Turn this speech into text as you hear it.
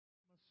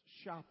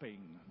shopping.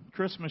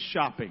 Christmas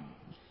shopping.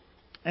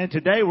 And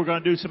today we're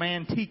going to do some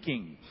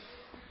antiquing.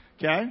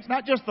 Okay? It's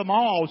not just the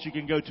malls you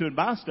can go to and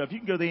buy stuff. You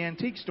can go to the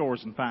antique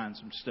stores and find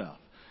some stuff.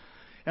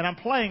 And I'm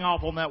playing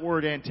off on that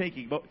word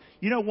antiquing. But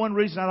you know one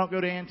reason I don't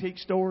go to antique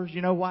stores?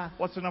 You know why?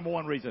 What's the number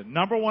one reason?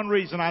 Number one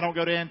reason I don't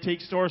go to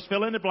antique stores,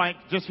 fill in the blank.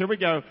 Just here we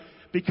go.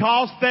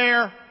 Because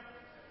they're...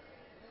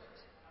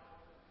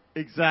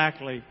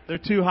 Exactly. They're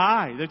too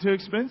high. They're too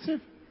expensive.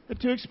 They're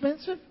too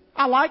expensive.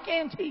 I like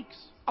antiques.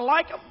 I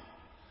like them.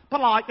 But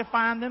I like to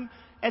find them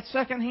at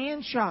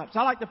second-hand shops.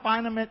 I like to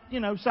find them at,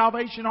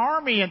 Salvation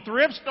Army and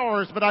thrift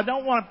stores, but I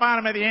don't want to find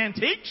them at the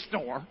antique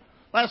store.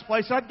 Last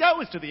place I'd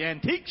go is to the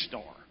antique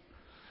store.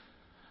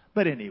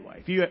 But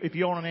anyway, if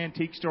you own an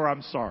antique store,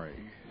 I'm sorry.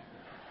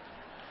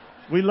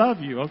 We love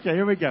you. Okay,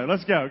 here we go.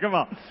 Let's go. Come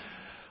on.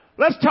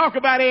 Let's talk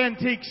about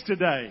antiques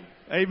today.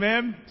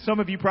 Amen. Some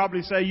of you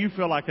probably say you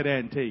feel like an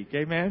antique.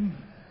 Amen.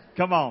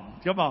 Come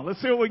on.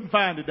 Let's see what we can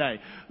find today.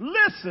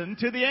 Listen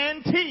to the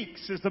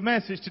antiques is the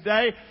message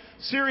today.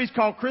 Series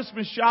called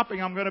Christmas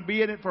Shopping. I'm going to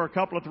be in it for a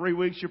couple of 3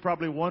 weeks. You're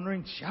probably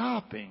wondering,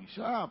 shopping.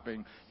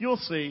 You'll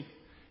see.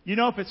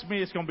 If it's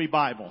me, it's going to be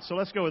Bible. So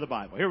let's go with the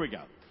Bible. Here we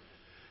go.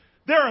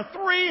 There are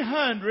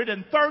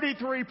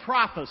 333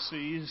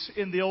 prophecies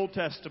in the Old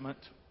Testament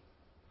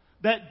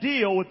that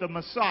deal with the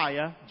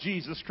Messiah,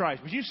 Jesus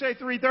Christ. Would you say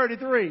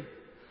 333?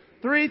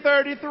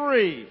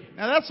 333.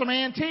 Now that's some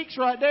antiques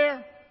right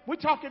there. We're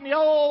talking the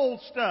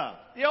old stuff,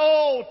 the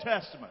Old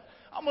Testament.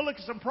 I'm going to look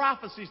at some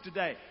prophecies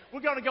today.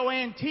 We're going to go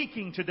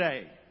antiquing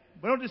today.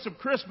 We're going to do some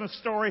Christmas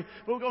story,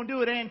 but we're going to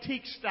do it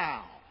antique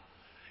style.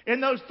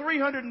 In those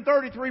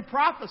 333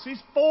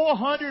 prophecies,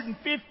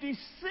 456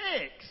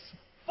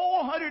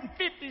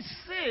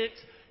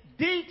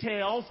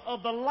 details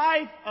of the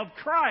life of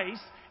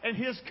Christ and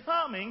His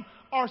coming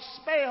are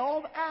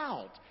spelled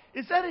out.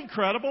 Is that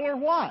incredible or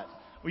what?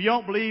 Well, you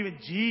don't believe in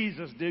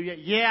Jesus, do you?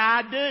 Yeah,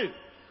 I do.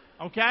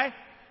 Okay?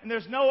 And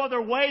there's no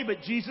other way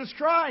but Jesus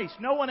Christ.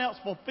 No one else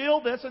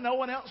fulfilled this, and no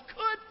one else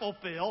could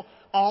fulfill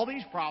all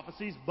these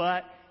prophecies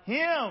but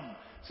Him.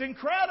 It's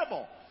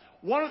incredible.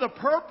 One of the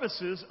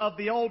purposes of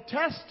the Old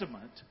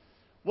Testament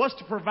was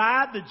to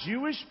provide the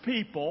Jewish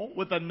people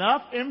with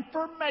enough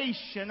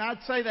information,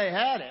 I'd say they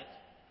had it,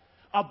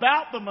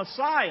 about the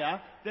Messiah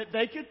that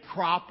they could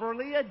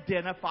properly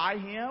identify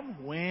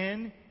Him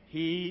when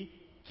He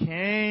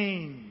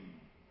came.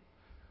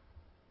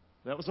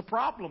 That was a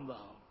problem,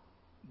 though.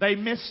 They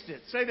missed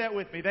it. Say that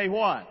with me. They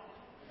what?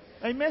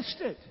 They missed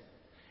it.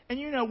 And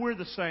we're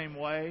the same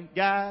way.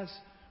 Guys,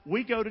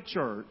 we go to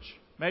church.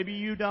 Maybe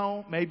you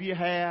don't. Maybe you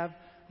have.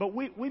 But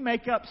we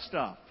make up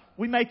stuff.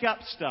 We make up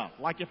stuff.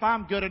 Like if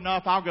I'm good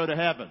enough, I'll go to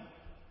heaven.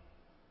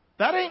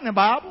 That ain't in the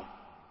Bible.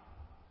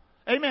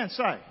 Amen.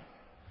 Say.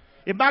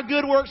 If my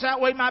good works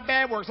outweigh my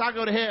bad works, I'll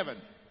go to heaven.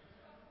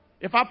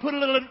 If I put a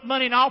little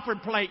money in an offering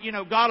plate,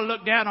 God will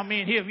look down on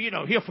me and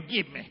He'll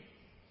forgive me.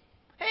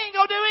 He ain't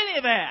going to do any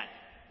of that.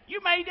 You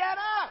made that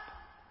up.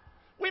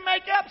 We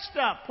make up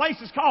stuff.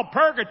 Places called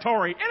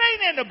purgatory. It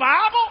ain't in the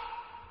Bible.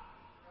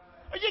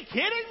 Are you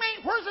kidding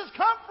me? Where's this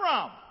come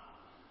from?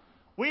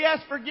 We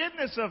ask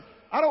forgiveness of,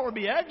 I don't want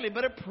to be ugly,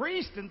 but a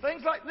priest and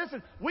things like this.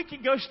 Listen, we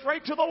can go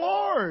straight to the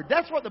Lord.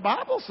 That's what the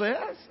Bible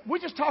says. We're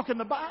just talking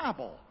the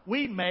Bible.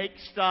 We make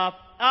stuff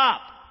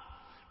up.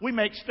 We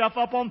make stuff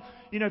up on,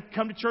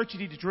 come to church, you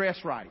need to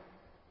dress right.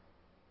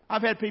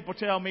 I've had people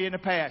tell me in the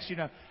past,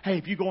 hey,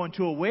 if you go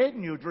into a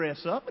wedding, you'll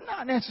dress up. But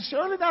not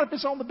necessarily, not if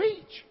it's on the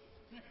beach.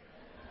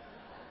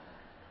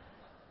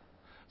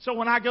 So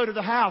when I go to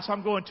the house,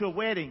 I'm going to a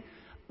wedding.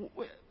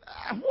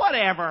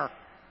 Whatever.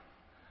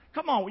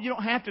 Come on, you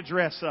don't have to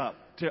dress up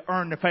to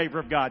earn the favor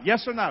of God.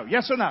 Yes or no?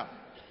 Yes or no?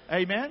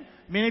 Amen?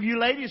 Many of you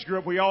ladies grew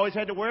up, we always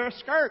had to wear a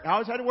skirt. I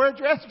always had to wear a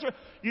dress.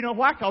 You know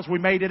why? Because we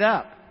made it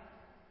up.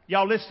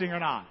 Y'all listening or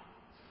not?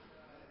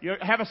 You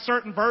have a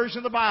certain version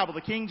of the Bible, the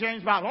King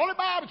James Bible. Only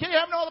Bible, can't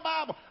have no other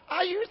Bible.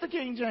 I use the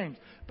King James,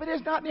 but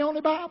it's not the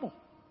only Bible.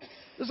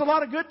 There's a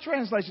lot of good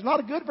translations, a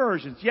lot of good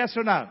versions. Yes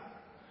or no?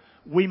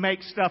 We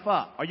make stuff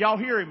up. Are y'all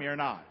hearing me or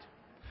not?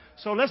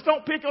 So let's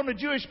don't pick on the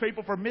Jewish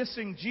people for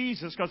missing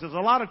Jesus, because there's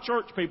a lot of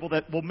church people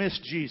that will miss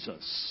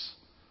Jesus.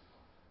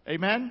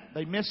 Amen?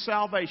 They miss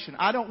salvation.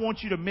 I don't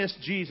want you to miss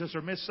Jesus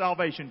or miss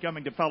salvation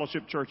coming to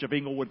Fellowship Church of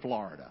Englewood,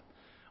 Florida.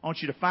 I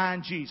want you to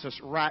find Jesus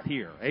right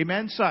here.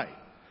 Amen? Say.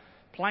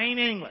 Plain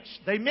English.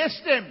 They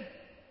missed Him.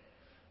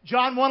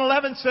 John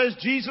 1:11 says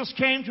Jesus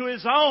came to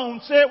His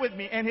own, say it with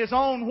me, and His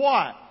own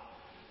what?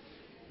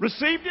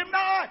 Received Him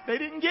not. They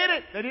didn't get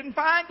it. They didn't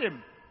find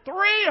Him.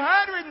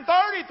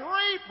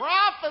 333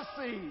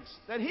 prophecies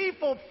that He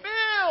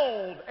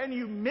fulfilled. And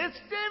you missed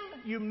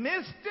Him? You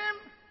missed Him?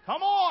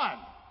 Come on.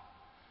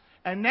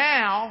 And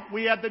now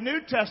we have the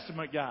New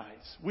Testament,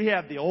 guys. We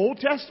have the Old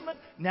Testament.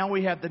 Now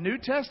we have the New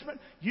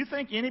Testament. You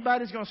think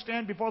anybody's going to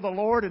stand before the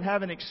Lord and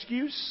have an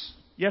excuse?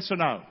 Yes or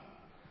no?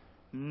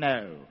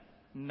 No.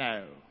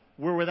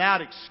 We're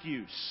without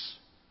excuse.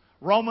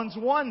 Romans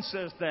 1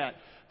 says that.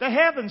 The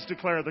heavens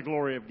declare the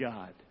glory of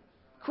God.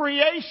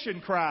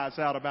 Creation cries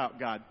out about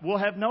God. We'll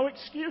have no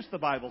excuse, the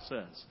Bible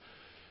says.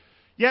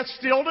 Yet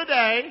still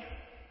today,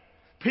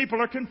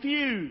 People are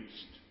confused.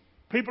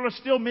 People are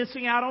still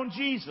missing out on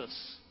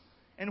Jesus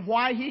and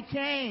why He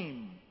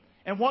came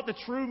and what the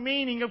true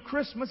meaning of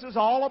Christmas is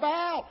all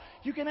about.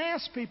 You can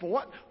ask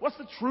people, what's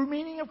the true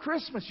meaning of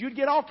Christmas? You'd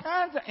get all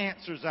kinds of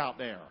answers out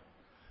there.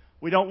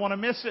 We don't want to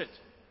miss it.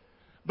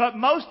 But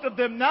most of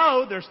them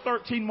know there's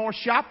 13 more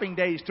shopping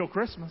days till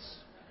Christmas.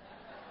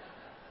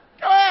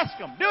 Go ask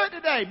them. Do it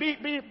today.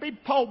 Be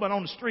Pullman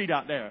on the street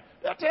out there.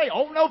 They'll tell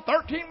you,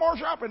 13 more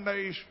shopping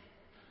days.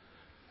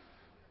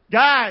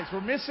 Guys,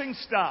 we're missing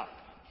stuff.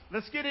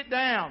 Let's get it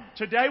down.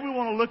 Today we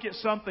want to look at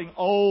something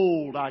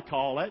old, I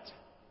call it.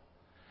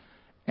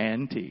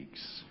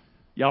 Antiques.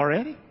 Y'all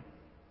ready?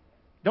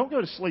 Don't go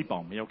to sleep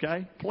on me,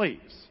 okay? Please.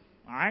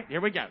 All right,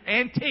 here we go.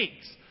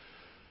 Antiques.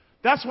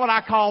 That's what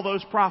I call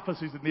those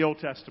prophecies in the Old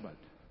Testament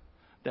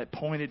that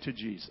pointed to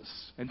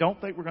Jesus. And don't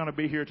think we're going to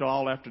be here till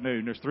all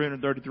afternoon. There's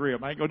 333 of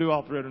them. I ain't going to do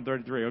all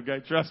 333, okay?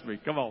 Trust me.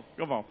 Come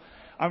on.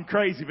 I'm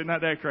crazy, but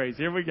not that crazy.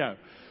 Here we go.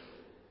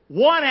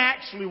 One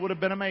actually would have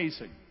been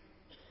amazing.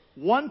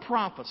 One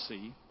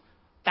prophecy,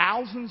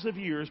 thousands of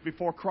years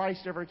before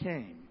Christ ever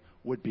came,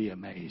 would be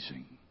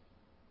amazing.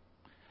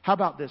 How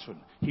about this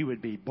one? He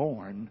would be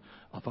born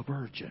of a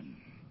virgin.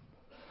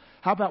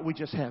 How about we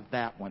just have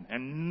that one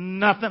and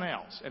nothing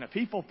else? And if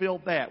he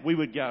fulfilled that, we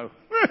would go,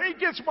 he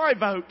gets my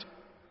vote.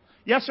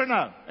 Yes or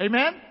no?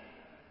 Amen?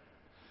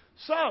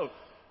 So,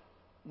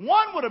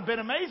 one would have been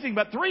amazing,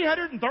 but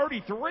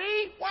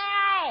 333?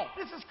 Wow!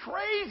 This is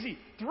crazy.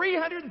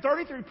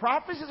 333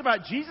 prophecies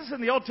about Jesus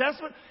in the Old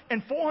Testament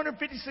and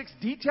 456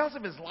 details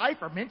of His life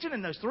are mentioned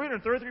in those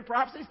 333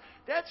 prophecies?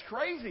 That's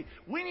crazy.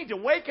 We need to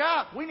wake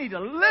up. We need to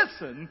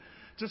listen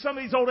to some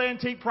of these old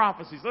antique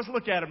prophecies. Let's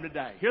look at them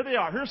today. Here they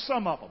are. Here's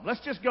some of them.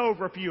 Let's just go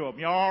over a few of them.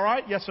 You all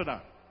right? Yes or no?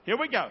 Here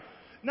we go.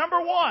 Number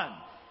one.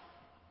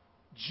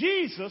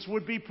 Jesus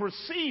would be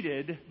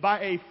preceded by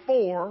a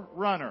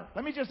forerunner.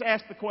 Let me just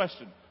ask the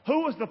question.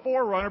 Who was the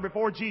forerunner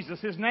before Jesus?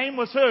 His name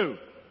was who?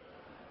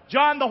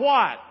 John the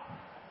what?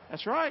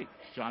 That's right.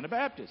 John the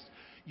Baptist.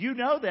 You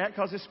know that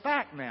because it's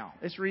fact now.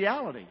 It's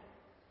reality.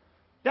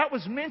 That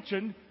was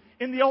mentioned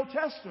in the Old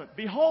Testament.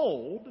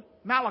 Behold,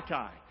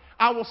 Malachi.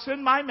 I will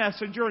send my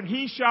messenger and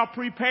he shall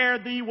prepare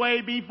the way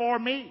before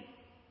me.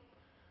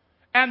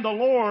 And the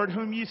Lord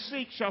whom ye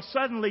seek shall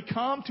suddenly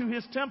come to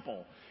His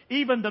temple.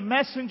 Even the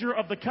messenger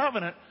of the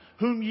covenant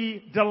whom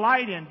ye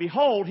delight in.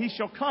 Behold, he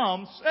shall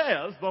come,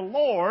 says the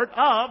Lord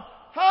of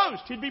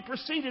hosts. He'd be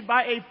preceded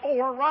by a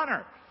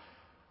forerunner.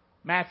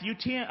 Matthew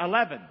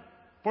 10:11.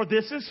 For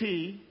this is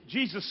he,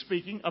 Jesus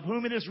speaking, of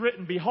whom it is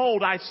written,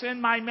 Behold, I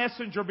send my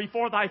messenger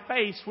before thy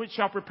face, which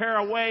shall prepare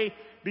a way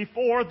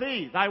before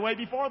thee, thy way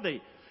before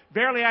thee.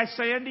 Verily I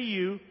say unto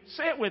you,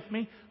 say it with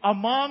me,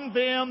 among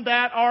them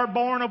that are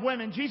born of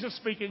women, Jesus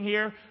speaking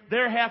here,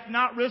 there hath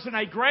not risen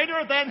a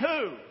greater than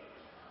who?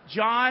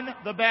 John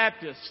the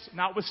Baptist,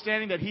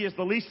 notwithstanding that he is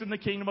the least in the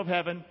kingdom of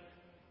heaven,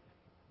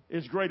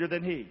 is greater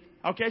than he.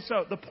 Okay,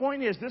 so the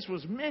point is this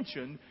was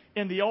mentioned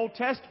in the Old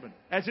Testament.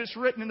 As it's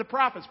written in the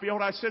prophets,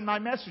 Behold, I send my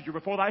messenger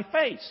before thy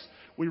face.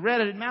 We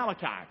read it in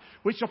Malachi,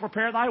 which shall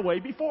prepare thy way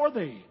before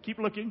thee. Keep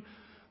looking.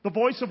 The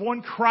voice of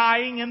one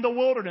crying in the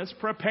wilderness,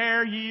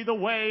 Prepare ye the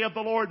way of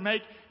the Lord,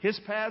 make His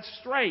path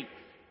straight.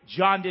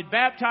 John did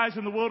baptize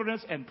in the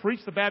wilderness and preach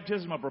the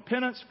baptism of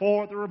repentance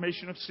for the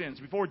remission of sins.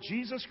 Before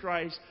Jesus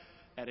Christ,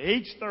 at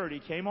age 30,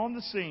 came on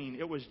the scene,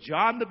 it was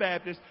John the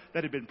Baptist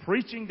that had been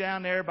preaching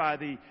down there by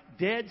the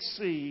Dead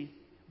Sea.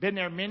 Been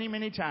there many,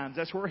 many times.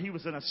 That's where he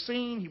was in a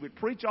scene. He would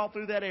preach all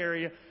through that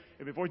area.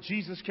 And before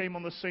Jesus came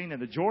on the scene in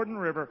the Jordan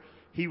River,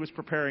 he was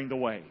preparing the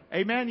way.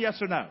 Amen?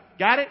 Yes or no?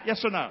 Got it?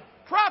 Yes or no?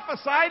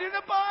 Prophesied in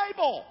the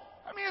Bible.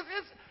 I mean,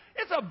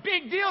 it's a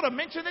big deal to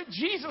mention that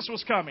Jesus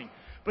was coming.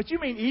 But you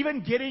mean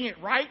even getting it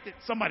right that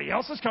somebody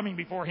else is coming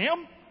before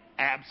him?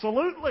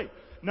 Absolutely.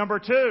 Number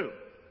two.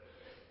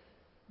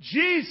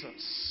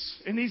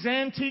 Jesus, in these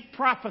antique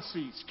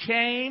prophecies,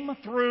 came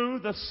through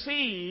the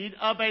seed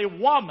of a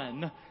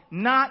woman,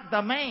 not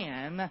the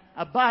man,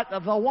 but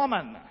of the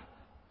woman.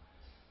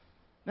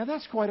 Now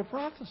that's quite a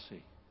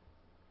prophecy.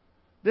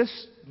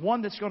 This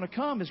one that's going to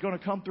come is going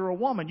to come through a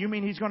woman. You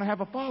mean he's going to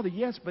have a father?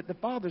 Yes, but the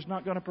father's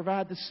not going to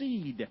provide the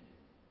seed.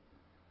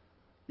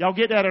 Y'all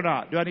get that or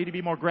not? Do I need to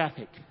be more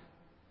graphic?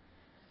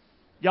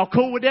 Y'all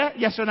cool with that?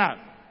 Yes or no?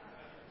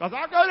 Because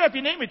I'll go there if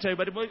you need me to,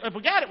 but if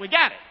we got it, we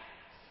got it.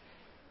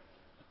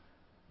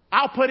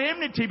 I'll put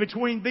enmity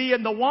between thee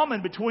and the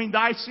woman, between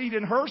thy seed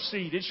and her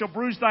seed. It shall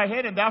bruise thy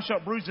head, and thou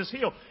shalt bruise his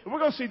heel. And we're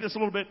going to see this a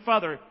little bit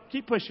further.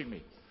 Keep pushing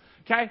me.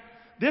 Okay?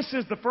 This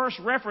is the first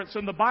reference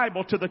in the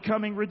Bible to the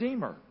coming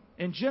Redeemer.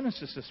 In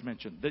Genesis, it's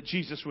mentioned that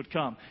Jesus would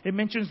come. It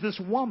mentions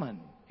this woman.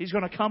 He's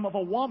going to come of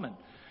a woman.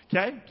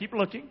 Okay? Keep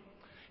looking.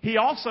 He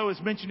also is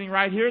mentioning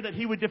right here that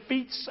he would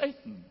defeat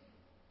Satan.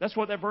 That's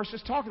what that verse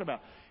is talking about.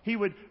 He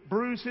would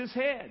bruise his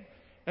head.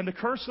 And the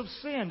curse of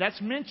sin, that's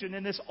mentioned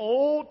in this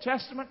Old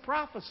Testament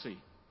prophecy.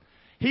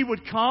 He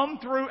would come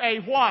through a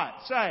what?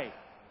 Say.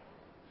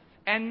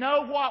 And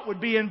no what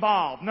would be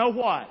involved? No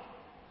what?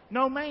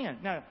 No man.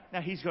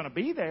 Now he's going to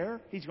be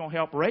there. He's going to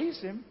help raise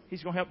him.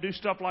 He's going to help do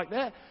stuff like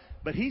that.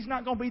 but He's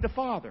not going to be the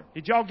Father.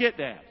 Did y'all get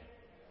that?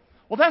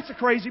 Well, that's a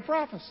crazy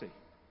prophecy.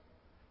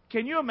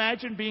 Can you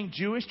imagine being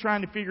Jewish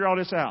trying to figure all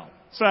this out?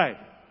 Say,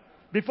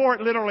 before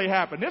it literally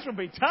happened. This would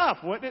be tough,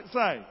 wouldn't it?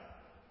 Say,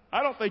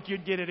 I don't think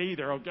you'd get it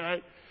either,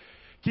 okay?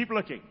 Keep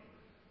looking.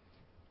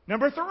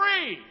 Number 3.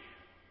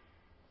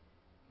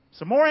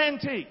 Some more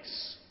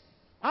antiques.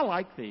 I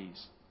like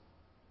these.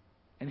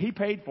 And He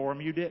paid for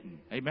them, you didn't.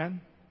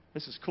 Amen?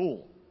 This is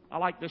cool. I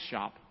like this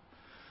shop.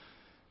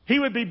 He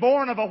would be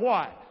born of a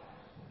what?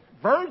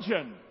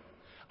 Virgin.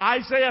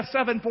 Isaiah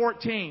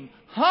 7:14.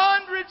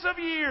 Hundreds of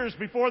years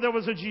before there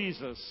was a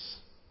Jesus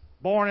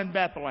born in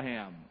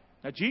Bethlehem.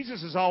 Now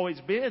Jesus has always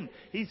been.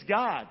 He's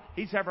God.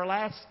 He's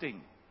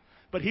everlasting.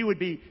 But He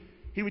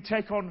would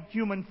take on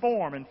human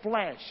form and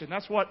flesh. And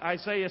that's what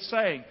Isaiah is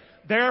saying.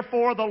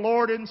 Therefore the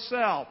Lord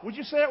Himself. Would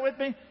you say it with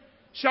me?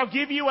 Shall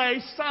give you a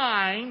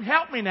sign.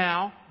 Help me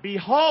now.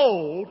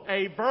 Behold,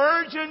 a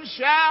virgin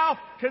shall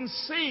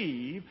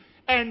conceive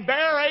and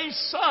bear a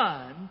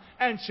son,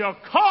 and shall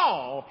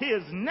call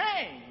His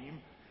name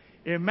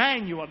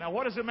Emmanuel. Now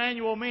what does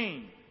Emmanuel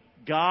mean?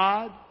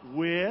 God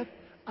with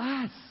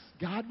us.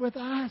 God with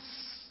us.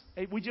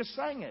 Hey, we just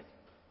sang it.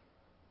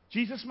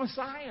 Jesus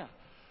Messiah.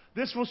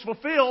 This was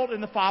fulfilled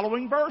in the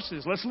following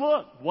verses. Let's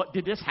look. What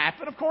did this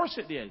happen? Of course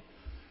it did.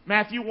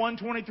 Matthew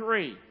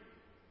 1:23.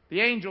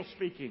 The angel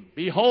speaking.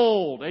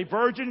 Behold, a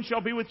virgin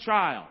shall be with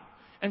child,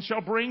 and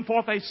shall bring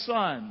forth a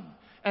son,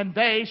 and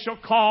they shall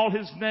call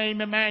His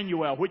name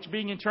Emmanuel, which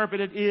being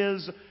interpreted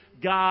is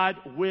God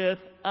with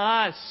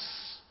us.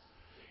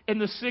 In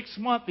the 6th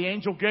month, the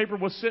angel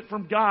Gabriel was sent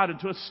from God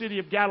into a city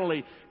of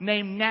Galilee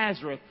named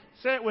Nazareth.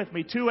 Say it with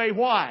me. To a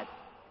what?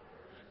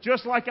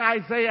 Just like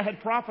Isaiah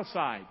had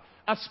prophesied.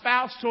 A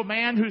spouse to a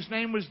man whose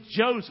name was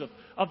Joseph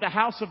of the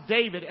house of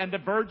David. And the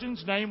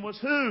virgin's name was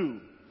who?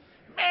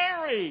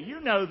 Mary. You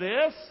know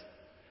this.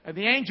 And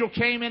the angel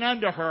came in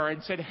unto her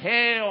and said,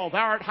 Hail, thou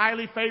art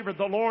highly favored.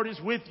 The Lord is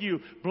with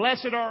you.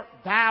 Blessed art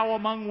thou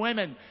among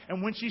women.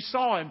 And when she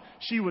saw Him,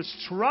 she was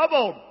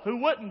troubled. Who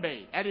wouldn't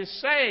be? At His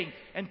saying,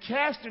 and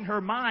cast in her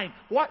mind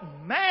what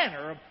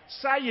manner of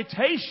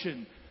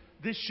salutation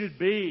this should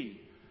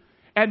be.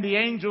 And the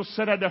angel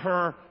said unto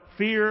her,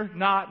 Fear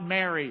not,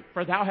 Mary,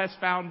 for thou hast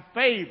found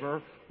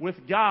favor with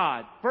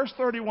God. Verse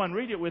 31,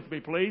 read it with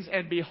me, please.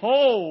 And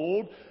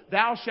behold,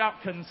 thou shalt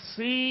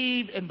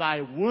conceive in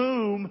thy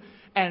womb,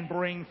 and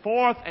bring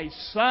forth a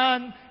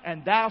son,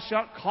 and thou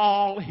shalt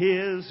call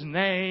His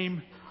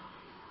name.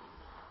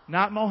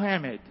 Not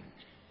Mohammed.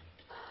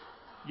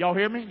 Y'all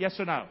hear me? Yes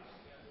or no?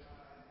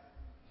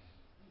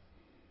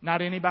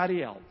 Not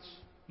anybody else.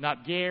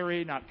 Not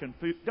Gary, not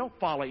Confucius. Don't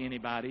follow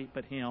anybody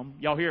but Him.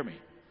 Y'all hear me?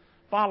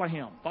 Follow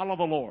Him. Follow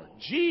the Lord.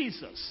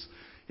 Jesus.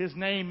 His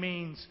name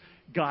means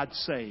God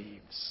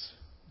saves.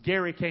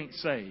 Gary can't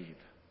save.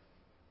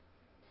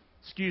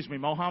 Excuse me,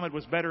 Mohammed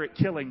was better at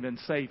killing than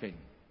saving.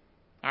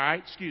 All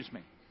right? Excuse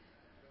me.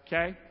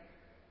 Okay?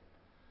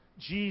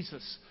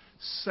 Jesus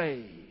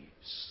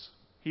saves.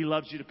 He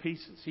loves you to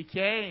pieces. He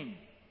came.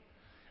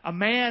 A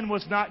man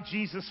was not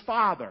Jesus'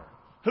 father.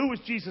 Who was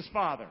Jesus'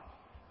 father?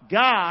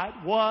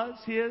 God was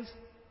His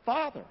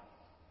father.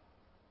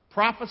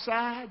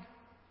 Prophesied,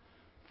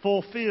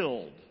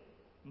 fulfilled.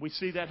 We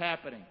see that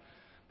happening.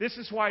 This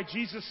is why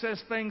Jesus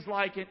says things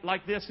like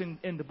this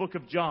in the book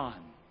of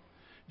John.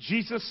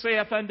 Jesus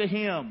saith unto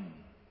him,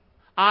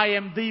 I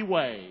am the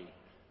way,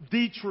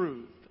 the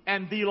truth,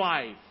 and the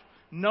life.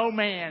 No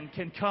man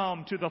can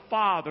come to the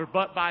Father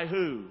but by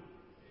who?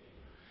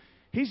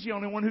 He's the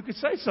only one who could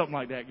say something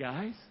like that,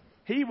 guys.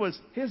 He was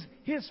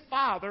his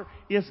Father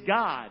is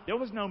God. There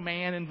was no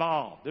man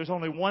involved. There's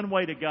only one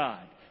way to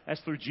God.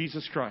 That's through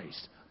Jesus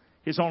Christ,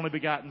 His only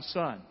begotten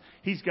Son.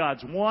 He's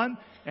God's one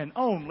and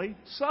only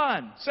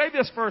Son. Say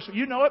this first.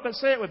 You know it, but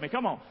say it with me.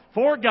 Come on.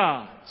 For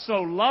God so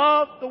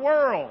loved the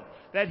world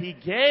that He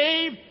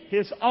gave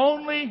His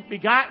only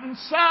begotten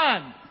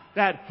Son,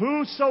 that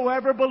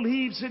whosoever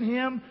believes in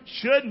Him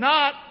should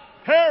not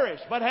perish,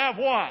 but have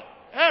what?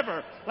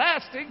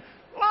 Everlasting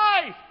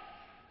life.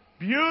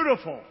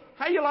 Beautiful.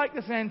 How you like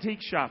this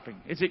antique shopping?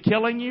 Is it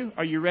killing you?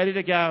 Are you ready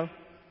to go?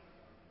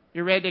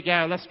 You're ready to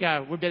go. Let's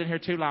go. We've been in here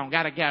too long.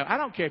 Got to go. I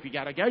don't care if you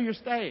got to go. You're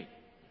staying.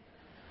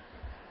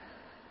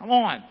 Come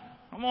on.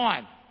 Come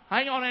on.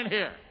 Hang on in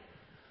here.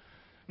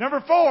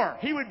 Number 4,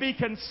 He would be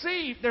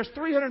conceived. There's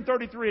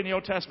 333 in the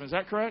Old Testament. Is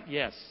that correct?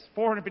 Yes.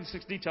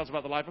 456 details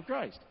about the life of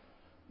Christ.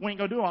 We ain't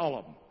going to do all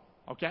of them.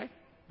 Okay?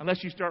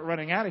 Unless you start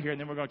running out of here,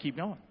 and then we're going to keep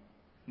going.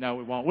 No,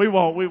 we won't. We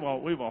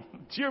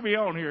won't. Cheer me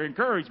on here.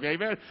 Encourage me.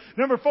 Amen.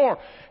 Number 4,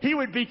 He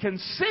would be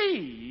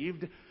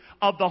conceived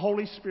of the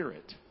Holy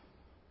Spirit.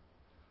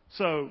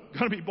 So,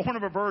 going to be born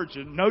of a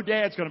virgin. No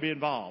dad's going to be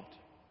involved.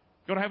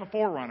 Going to have a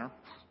forerunner.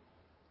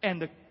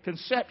 And the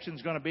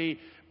conception's going to be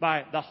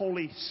by the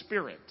Holy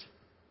Spirit.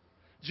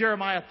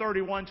 Jeremiah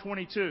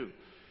 31:22.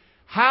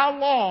 How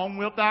long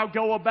wilt thou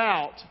go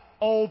about,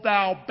 O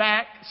thou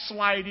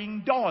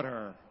backsliding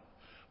daughter?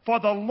 For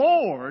the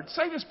Lord,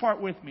 say this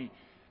part with me,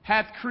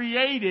 hath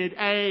created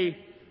a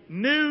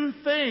new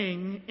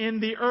thing in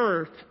the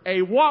earth.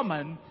 A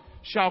woman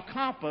shall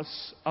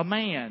compass a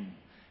man.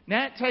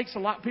 Now it takes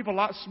people a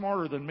lot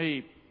smarter than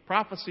me,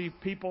 prophecy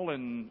people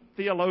and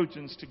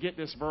theologians, to get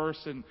this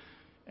verse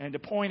and to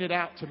point it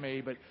out to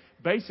me. But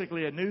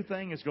basically a new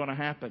thing is going to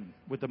happen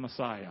with the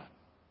Messiah.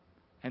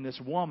 And this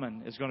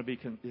woman is going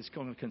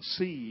to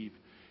conceive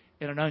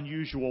in an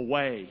unusual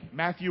way.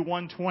 Matthew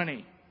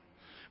 1:20.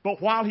 But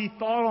while he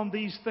thought on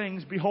these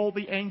things, behold,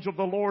 the angel of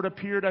the Lord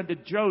appeared unto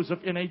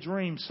Joseph in a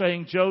dream,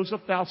 saying,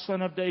 Joseph, thou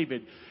son of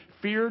David,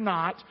 fear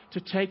not to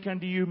take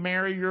unto you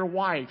Mary your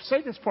wife.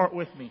 Say this part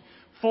with me.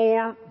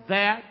 For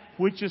that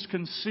which is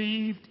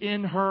conceived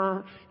in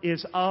her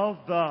is of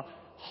the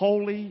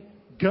Holy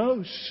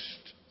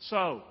Ghost.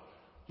 So,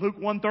 Luke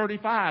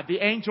 1:35, the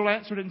angel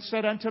answered and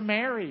said unto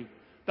Mary,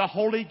 the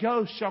Holy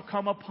Ghost shall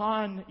come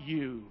upon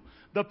you.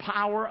 The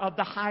power of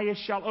the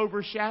highest shall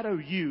overshadow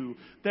you.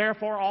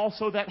 Therefore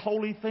also that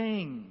holy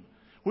thing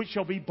which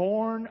shall be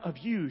born of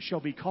you shall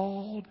be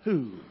called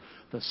who?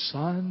 The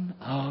Son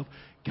of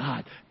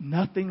God.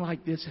 Nothing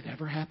like this had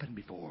ever happened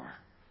before.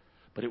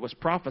 But it was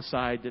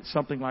prophesied that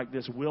something like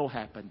this will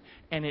happen.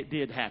 And it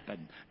did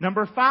happen.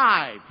 Number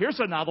 5. Here's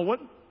another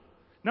one.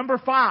 Number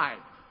 5.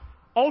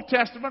 Old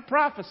Testament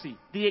prophecy.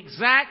 The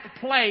exact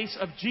place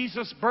of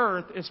Jesus'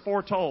 birth is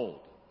foretold.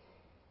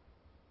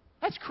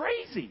 That's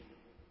crazy.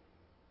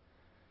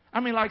 I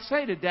mean, like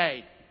say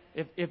today,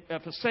 if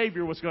a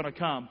Savior was going to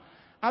come,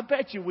 I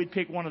bet you we'd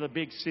pick one of the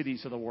big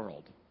cities of the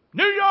world.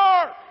 New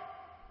York!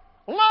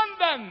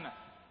 London!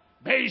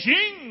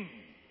 Beijing!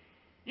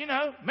 You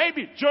know,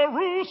 maybe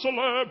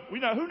Jerusalem.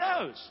 Who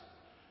knows?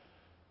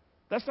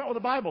 That's not what the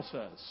Bible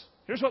says.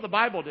 Here's what the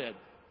Bible did.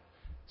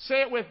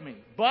 Say it with me.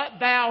 But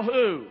thou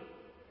who?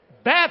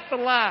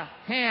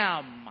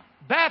 Bethlehem.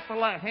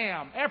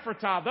 Bethlehem.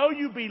 Ephratah. Though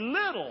you be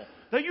little,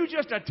 though you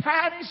just a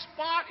tiny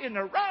spot in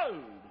the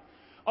road,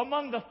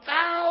 among the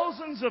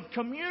thousands of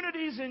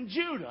communities in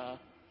Judah,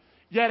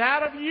 yet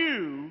out of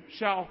you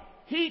shall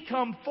he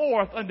come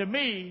forth unto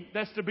me,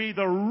 that's to be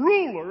the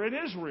ruler in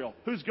Israel,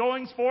 whose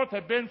goings forth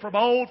have been from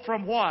old,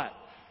 from what?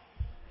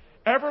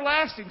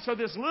 Everlasting. So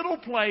this little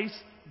place,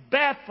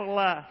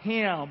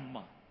 Bethlehem,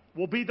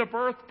 will be the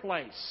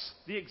birthplace,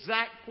 the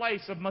exact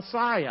place of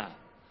Messiah.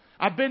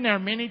 I've been there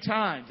many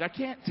times. I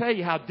can't tell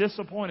you how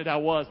disappointed I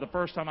was the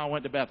first time I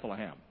went to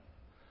Bethlehem.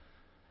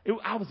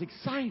 I was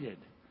excited.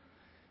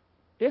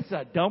 It's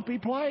a dumpy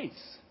place.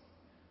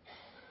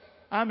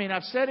 I mean,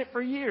 I've said it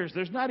for years.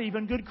 There's not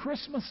even good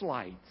Christmas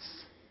lights.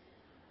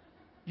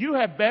 You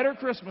have better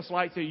Christmas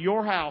lights at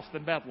your house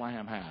than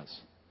Bethlehem has.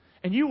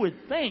 And you would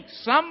think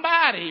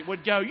somebody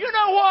would go, you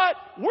know what?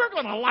 We're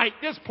going to light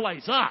this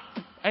place up.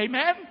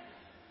 Amen?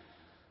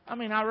 I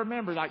mean, I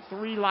remember like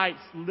 3 lights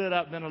lit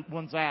up, then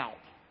one's out.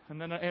 And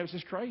then it was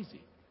just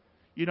crazy.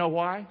 You know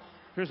why?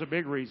 Here's a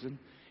big reason.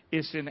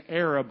 It's in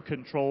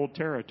Arab-controlled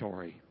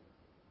territory.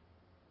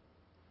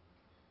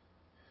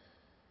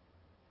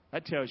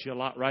 That tells you a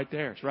lot right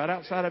there. It's right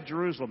outside of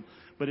Jerusalem,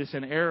 but it's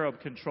an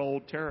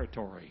Arab-controlled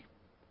territory.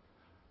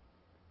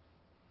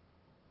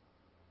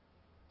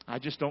 I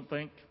just don't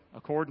think,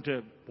 according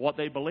to what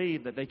they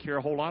believe, that they care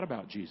a whole lot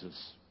about Jesus.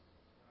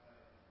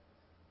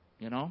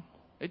 You know?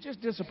 It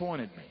just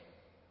disappointed me.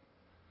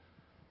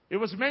 It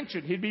was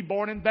mentioned he'd be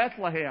born in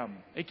Bethlehem.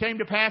 It came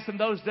to pass in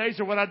those days,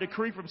 or when I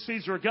decree from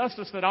Caesar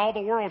Augustus, that all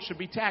the world should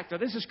be taxed. Now,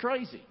 this is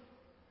crazy.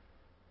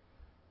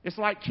 It's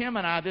like Kim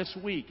and I this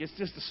week. It's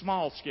just a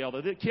small scale.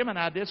 Kim and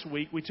I this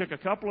week, we took a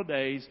couple of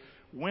days,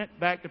 went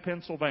back to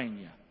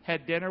Pennsylvania,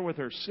 had dinner with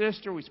her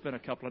sister. We spent a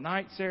couple of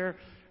nights there.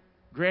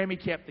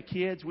 Grammy kept the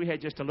kids. We had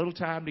just a little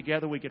time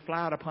together. We could fly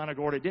out of Punta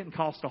Gorda. It didn't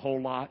cost a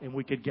whole lot, and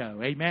we could go.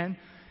 Amen?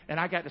 And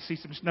I got to see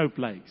some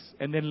snowflakes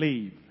and then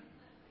leave.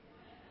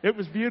 It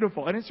was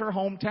beautiful, and it's her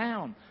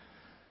hometown.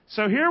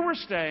 So here we're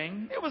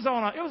staying. It was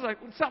like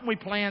something we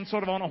planned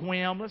sort of on a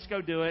whim. Let's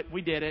go do it.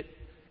 We did it.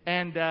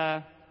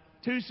 And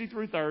Tuesday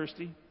through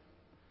Thursday.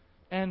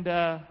 And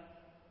so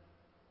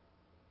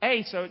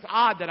it's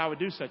odd that I would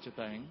do such a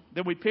thing.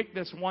 Then we picked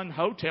this one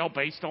hotel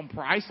based on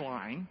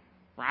Priceline,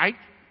 right?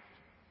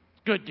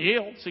 Good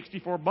deal,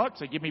 $64.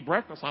 They give me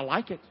breakfast. I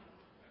like it.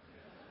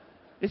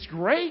 It's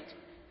great.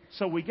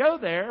 So we go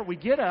there. We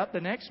get up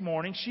the next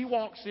morning. She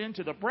walks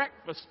into the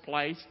breakfast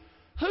place.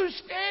 Who's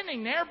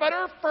standing there but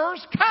her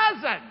first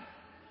cousin,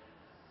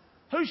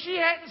 who she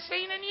hadn't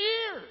seen in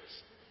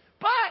years?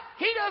 But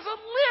he doesn't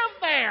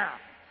live there.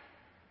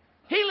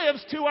 He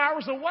lives 2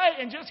 hours away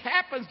and just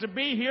happens to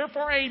be here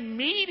for a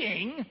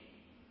meeting.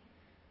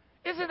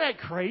 Isn't that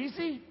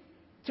crazy?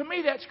 To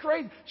me, that's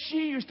crazy.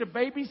 She used to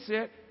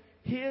babysit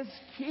his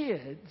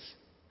kids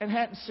and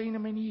hadn't seen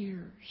them in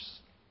years.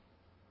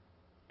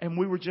 And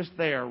we were just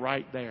there,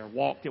 right there,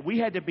 walked it. We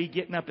had to be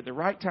getting up at the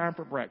right time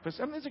for breakfast.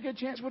 I mean, there's a good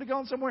chance we'd have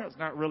gone somewhere else.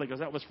 Not really,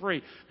 because that was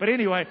free. But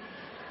anyway,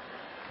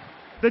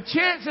 the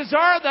chances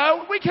are,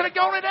 though, we could have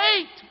gone at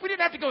 8. We didn't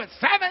have to go at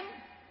 7.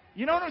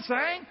 You know what I'm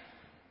saying?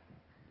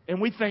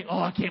 And we think, oh,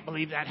 I can't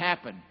believe that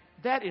happened.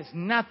 That is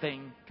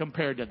nothing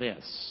compared to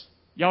this.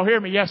 Y'all hear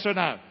me, yes or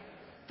no?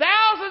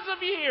 Thousands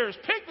of years,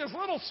 pick this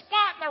little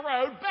spot in the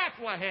road,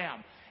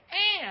 Bethlehem.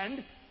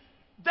 And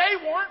they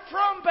weren't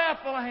from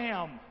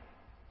Bethlehem.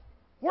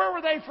 Where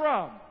were they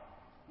from?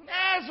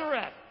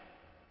 Nazareth.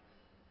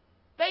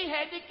 They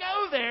had to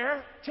go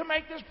there to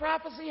make this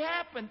prophecy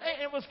happen.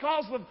 It was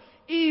because of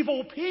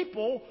evil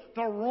people.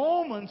 The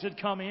Romans had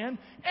come in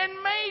and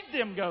made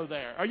them go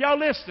there. Are y'all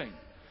listening?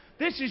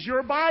 This is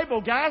your Bible,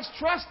 guys.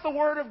 Trust the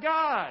Word of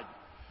God.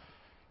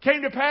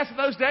 Came to pass in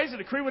those days, a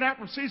decree went out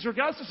from Caesar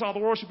Augustus, all the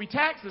world should be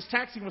taxed. This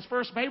taxing was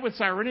first made when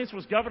Cyrenius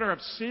was governor of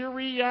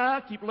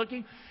Syria. Keep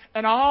looking.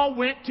 And all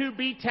went to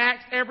be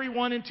taxed,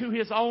 everyone into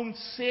his own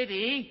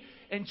city.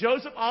 And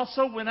Joseph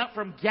also went up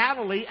from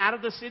Galilee, out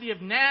of the city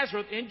of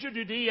Nazareth, into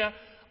Judea,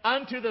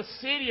 unto the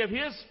city of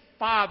his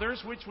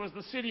fathers, which was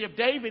the city of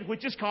David,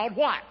 which is called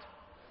what?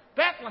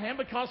 Bethlehem,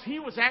 because he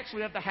was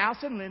actually of the house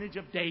and lineage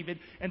of David,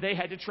 and they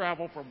had to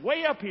travel from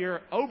way up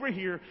here, over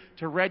here,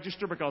 to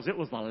register because it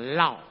was the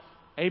law.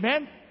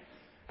 Amen?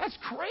 That's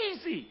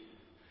crazy.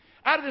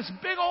 Out of this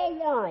big old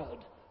world,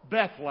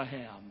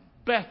 Bethlehem,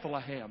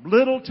 Bethlehem,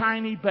 little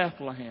tiny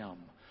Bethlehem.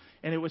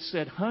 And it was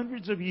said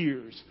hundreds of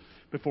years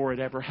before it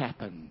ever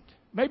happened.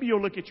 Maybe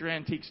you'll look at your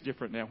antiques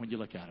different now when you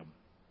look at them.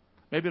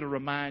 Maybe it'll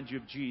remind you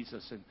of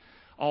Jesus and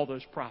all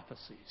those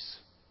prophecies.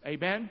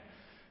 Amen?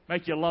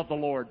 Make you love the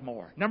Lord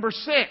more. Number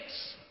 6,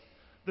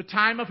 the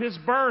time of His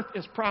birth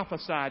is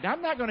prophesied. Now,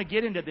 I'm not going to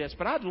get into this,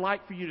 but I'd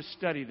like for you to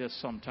study this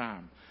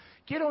sometime.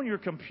 Get on your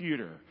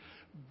computer.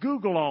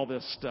 Google all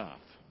this stuff.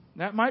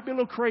 Now, it might be a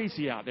little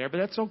crazy out there, but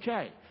that's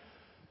okay.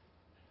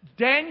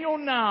 Daniel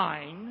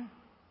 9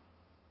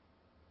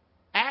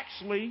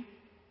 actually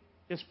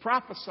is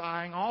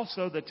prophesying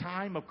also the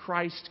time of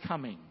Christ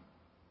coming.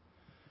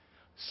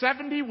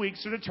 70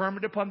 weeks are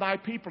determined upon thy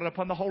people and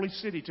upon the holy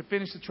city to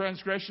finish the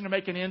transgression, to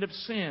make an end of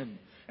sin,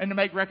 and to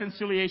make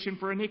reconciliation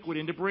for iniquity,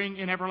 and to bring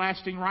in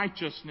everlasting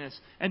righteousness,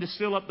 and to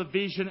seal up the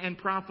vision and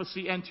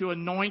prophecy, and to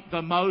anoint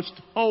the most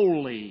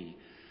holy.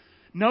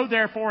 Know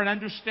therefore and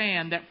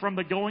understand that from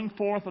the going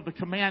forth of the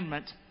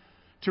commandment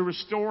to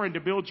restore and to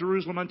build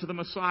Jerusalem unto the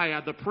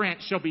Messiah, the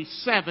prince, shall be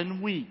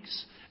 7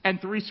 weeks, and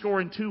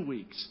 62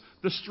 weeks.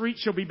 The street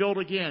shall be built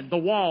again, the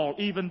wall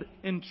even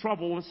in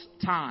troublous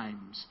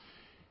times.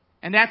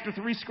 And after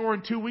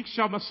 62 weeks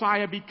shall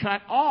Messiah be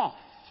cut off,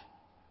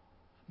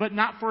 but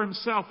not for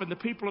himself. And the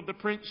people of the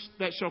prince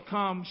that shall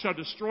come shall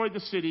destroy the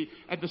city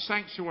and the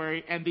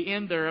sanctuary, and the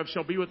end thereof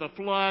shall be with a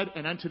flood,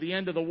 and unto the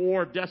end of the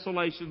war of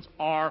desolations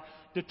are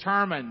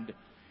determined.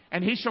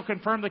 And he shall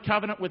confirm the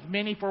covenant with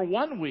many for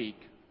 1 week.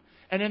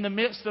 And in the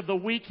midst of the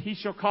week he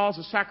shall cause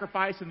the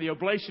sacrifice and the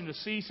oblation to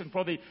cease, and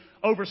for the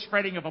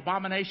overspreading of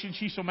abominations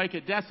he shall make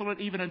it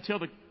desolate, even until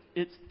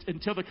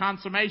the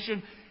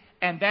consummation.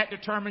 And that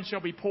determined shall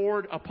be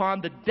poured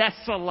upon the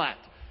desolate.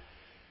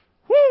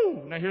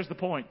 Woo! Now here's the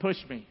point. Push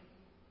me.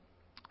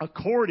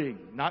 According,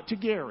 not to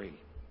Gary.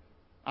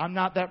 I'm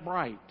not that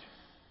bright.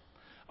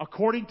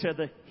 According to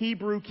the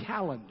Hebrew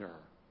calendar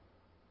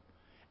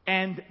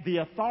and the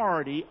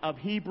authority of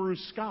Hebrew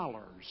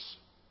scholars,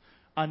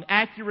 an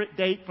accurate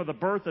date for the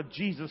birth of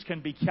Jesus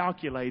can be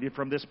calculated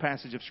from this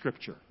passage of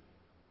Scripture.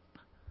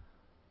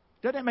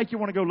 Doesn't that make you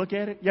want to go look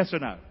at it? Yes or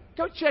no?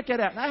 Go check it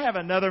out. And I have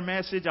another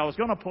message. I was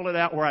going to pull it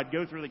out where I'd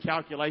go through the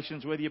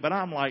calculations with you, but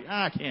I'm like,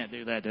 I can't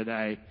do that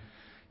today.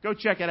 Go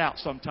check it out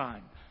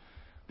sometime.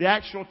 The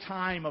actual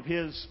time of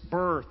His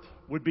birth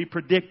would be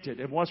predicted.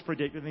 It was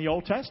predicted in the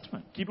Old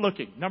Testament. Keep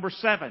looking. Number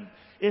 7.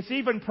 It's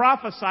even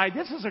prophesied,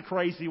 this is a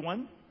crazy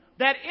one,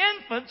 that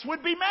infants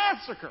would be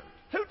massacred.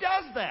 Who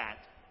does that?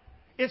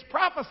 It's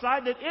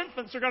prophesied that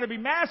infants are going to be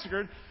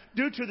massacred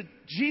due to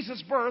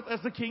Jesus' birth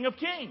as the King of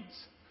Kings.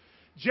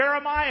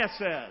 Jeremiah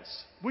says,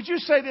 would you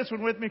say this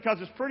one with me because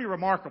it's pretty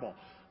remarkable.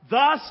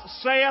 Thus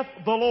saith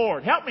the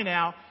Lord. Help me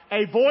now.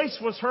 A voice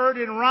was heard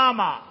in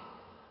Ramah,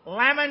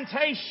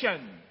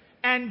 lamentation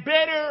and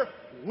bitter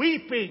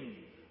weeping.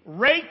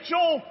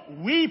 Rachel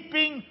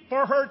weeping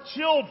for her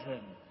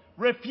children,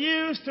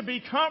 refused to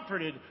be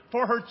comforted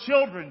for her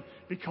children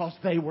because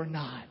they were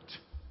not.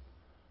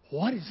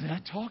 What is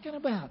that talking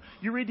about?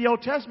 You read the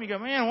Old Testament, you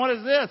go, man, what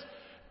is this?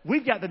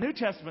 We've got the New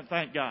Testament,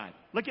 thank God.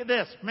 Look at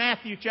this,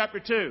 Matthew chapter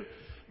 2.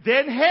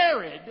 Then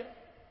Herod,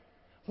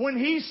 when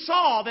he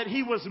saw that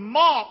he was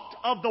mocked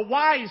of the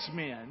wise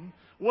men,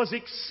 was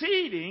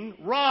exceeding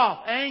wroth,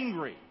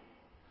 angry.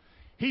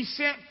 He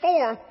sent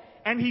forth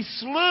and he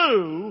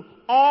slew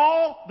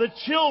all the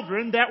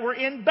children that were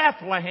in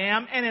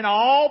Bethlehem and in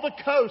all the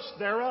coast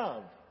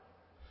thereof,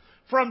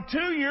 from 2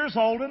 years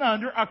old and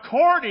under,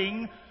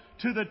 according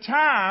to the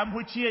time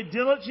which he had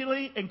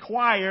diligently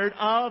inquired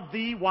of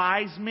the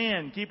wise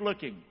men. Keep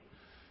looking.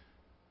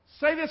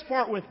 Say this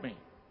part with me.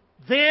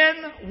 Then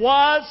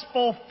was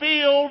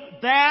fulfilled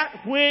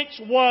that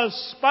which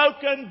was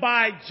spoken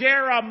by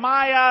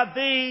Jeremiah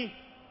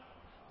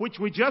which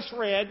we just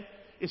read.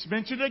 It's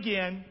mentioned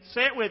again.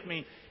 Say it with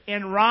me.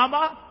 In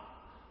Ramah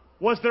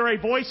was there a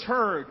voice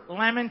heard,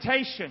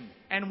 lamentation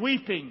and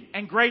weeping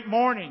and great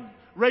mourning.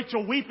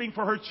 Rachel weeping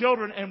for her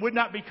children and would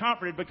not be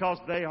comforted because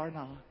they are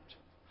not.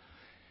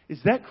 Is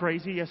that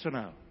crazy? Yes or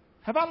no?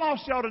 Have I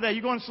lost y'all today?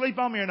 You going to sleep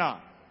on me or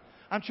not?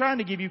 I'm trying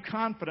to give you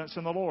confidence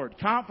in the Lord.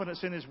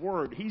 Confidence in His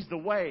Word. He's the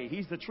way.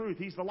 He's the truth.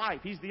 He's the life.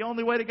 He's the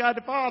only way to God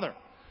the Father.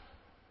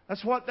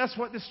 That's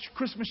what this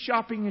Christmas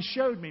shopping has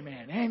showed me,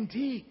 man.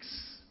 Antiques.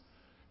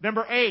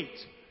 Number 8,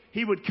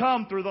 He would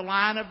come through the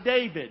line of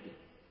David.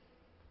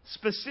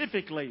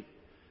 Specifically,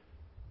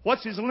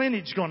 what's His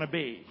lineage going to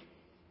be?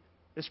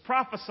 It's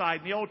prophesied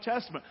in the Old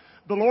Testament.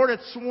 The Lord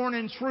hath sworn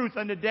in truth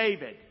unto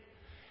David.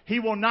 He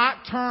will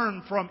not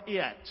turn from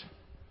it.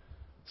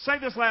 Say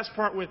this last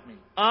part with me.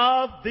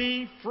 Of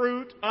the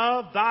fruit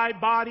of thy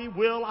body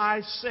will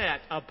I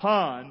set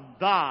upon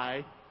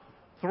thy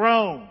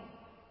throne.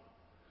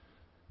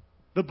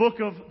 The book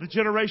of the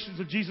generations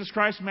of Jesus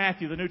Christ,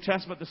 Matthew, the New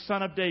Testament, the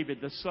son of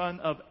David, the son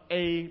of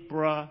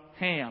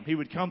Abraham. He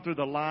would come through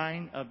the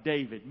line of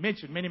David.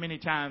 Mentioned many, many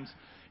times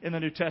in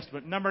the New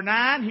Testament. Number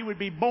 9, He would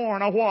be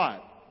born a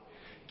what?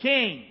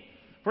 King.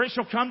 For it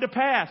shall come to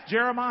pass,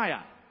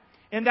 Jeremiah.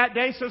 In that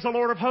day, says the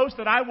Lord of hosts,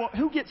 that I will...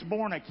 Who gets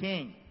born a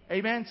king?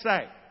 Amen?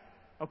 Say.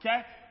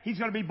 Okay? He's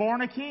going to be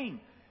born a king.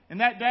 In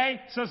that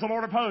day, says the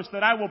Lord of hosts,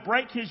 that I will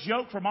break His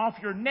yoke from off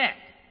your neck.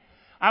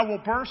 I will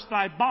burst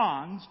thy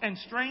bonds, and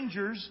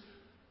strangers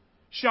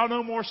shall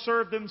no more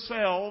serve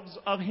themselves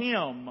of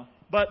Him.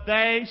 But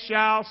they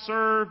shall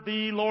serve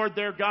the Lord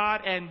their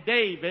God and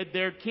David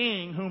their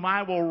king, whom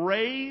I will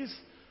raise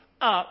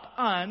up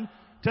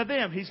unto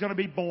them. He's going to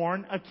be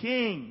born a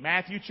king.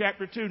 Matthew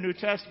chapter 2, New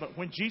Testament.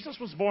 When Jesus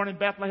was born in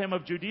Bethlehem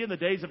of Judea in the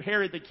days of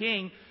Herod the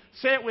king,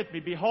 say it with me,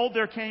 behold,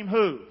 there came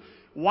who?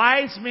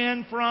 Wise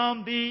men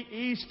from the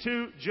east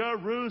to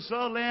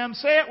Jerusalem.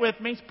 Say it with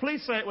me.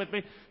 Please say it with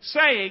me.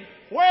 Saying,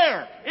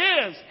 where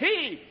is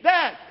He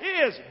that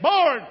is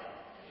born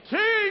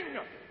King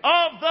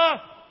of the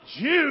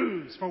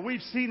Jews? For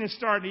we've seen His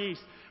star in the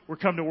east. We're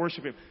come to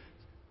worship Him.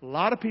 A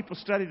lot of people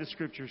study the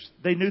Scriptures.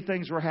 They knew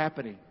things were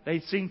happening.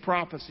 They'd seen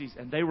prophecies,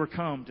 and they were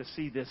come to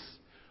see this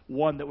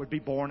one that would be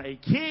born a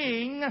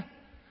king.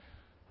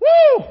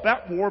 Woo!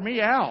 That wore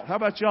me out. How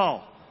about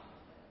y'all?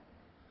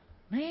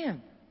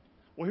 Man.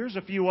 Well, here's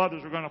a few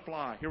others we're going to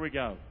fly. Here we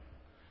go.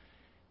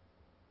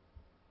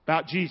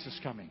 About Jesus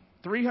coming.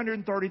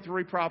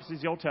 333 prophecies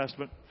in the Old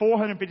Testament.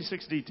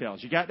 456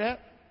 details. You got that?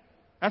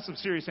 That's some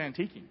serious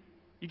antiquing.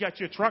 You got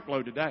you a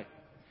truckload today.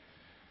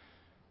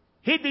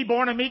 He'd be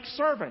born a meek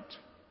servant.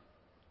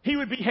 He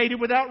would be hated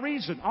without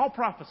reason. All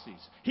prophecies.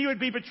 He would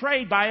be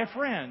betrayed by a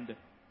friend.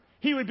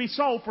 He would be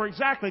sold for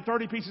exactly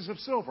 30 pieces of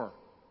silver.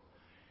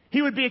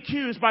 He would be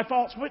accused by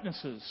false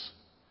witnesses.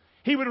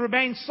 He would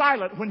remain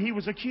silent when he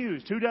was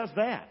accused. Who does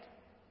that?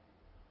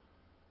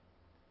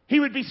 He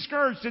would be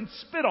scourged and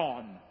spit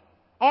on.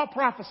 All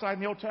prophesied in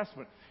the Old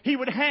Testament. He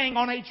would hang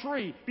on a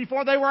tree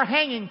before they were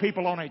hanging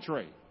people on a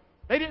tree.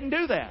 They didn't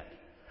do that.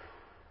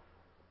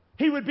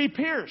 He would be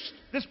pierced.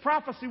 This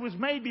prophecy was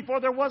made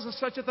before there was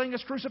such a thing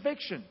as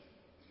crucifixion.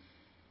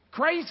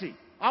 Crazy.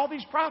 All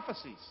these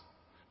prophecies.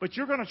 But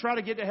you're going to try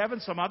to get to heaven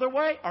some other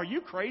way? Are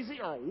you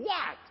crazy or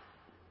what?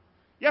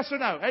 Yes or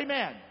no?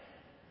 Amen.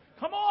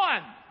 Come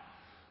on.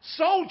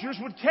 Soldiers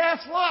would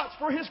cast lots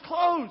for His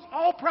clothes.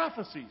 All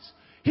prophecies.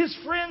 His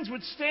friends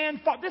would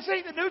stand far. This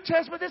ain't the New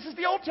Testament. This is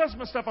the Old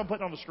Testament stuff I'm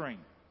putting on the screen.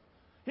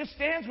 His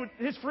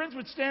friends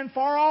would stand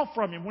far off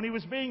from Him when He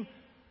was being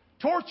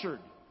tortured.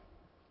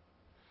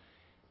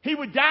 He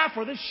would die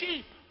for the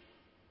sheep.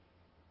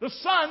 The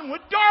sun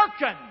would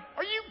darken.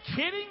 Are you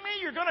kidding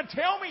me? You're going to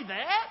tell me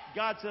that?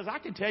 God says, I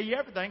can tell you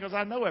everything because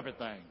I know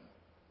everything.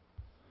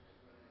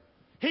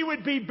 He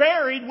would be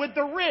buried with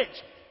the rich.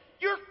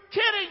 You're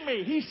kidding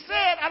me. He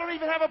said, I don't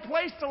even have a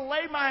place to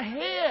lay my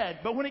head.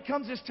 But when it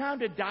comes His time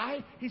to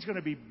die, He's going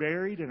to be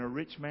buried in a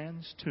rich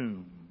man's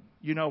tomb.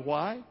 You know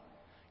why?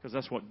 Because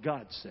that's what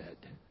God said.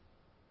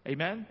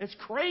 Amen? It's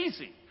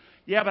crazy.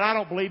 Yeah, but I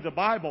don't believe the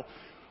Bible.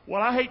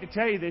 Well, I hate to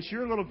tell you this.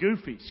 You're a little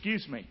goofy.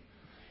 Excuse me.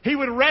 He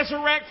would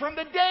resurrect from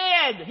the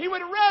dead. He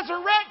would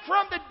resurrect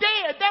from the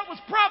dead. That was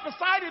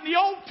prophesied in the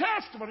Old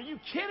Testament. Are you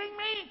kidding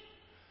me?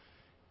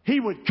 He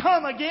would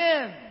come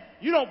again.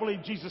 You don't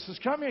believe Jesus is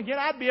coming again.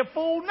 I'd be a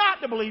fool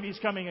not to believe He's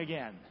coming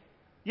again.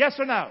 Yes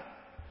or no?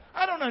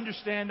 I don't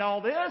understand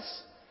all this.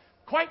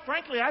 Quite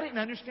frankly, I didn't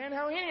understand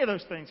how any of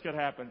those things could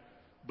happen.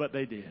 But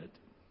they did.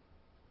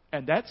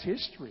 And that's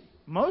history.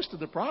 Most of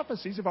the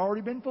prophecies have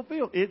already been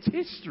fulfilled. It's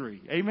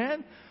history.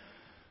 Amen?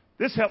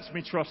 This helps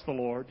me trust the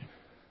Lord.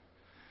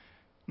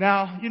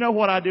 Now, you know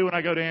what I do when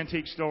I go to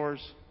antique stores?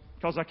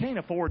 Because I can't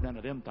afford none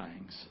of them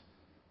things.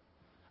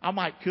 I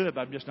might could,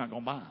 but I'm just not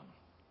going to buy them.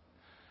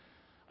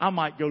 I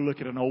might go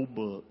look at an old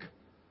book.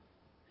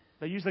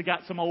 They usually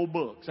got some old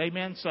books.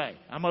 Amen? Say.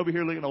 I'm over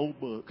here looking at an old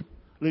book.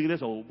 Look at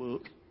this old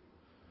book.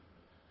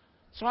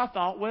 So I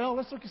thought, well,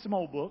 let's look at some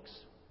old books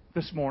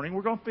this morning.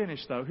 We're going to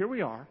finish, though. Here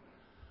we are.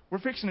 We're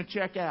fixing to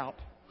check out,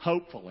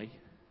 hopefully.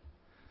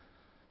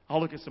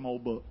 I'll look at some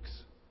old books.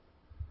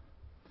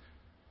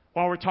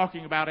 While we're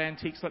talking about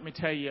antiques, let me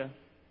tell you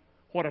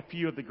what a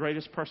few of the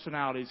greatest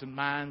personalities and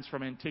minds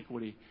from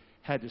antiquity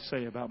had to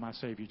say about my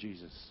Savior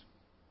Jesus.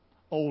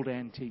 Old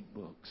antique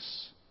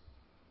books.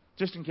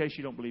 Just in case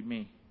you don't believe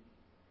me.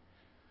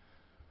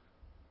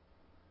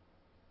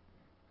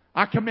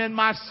 I commend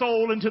my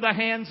soul into the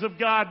hands of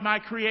God, my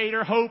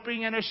Creator,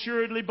 hoping and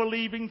assuredly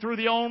believing through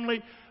the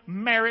only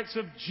merits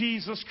of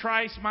Jesus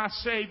Christ, my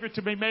Savior,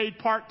 to be made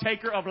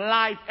partaker of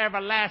life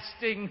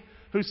everlasting.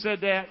 Who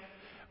said that?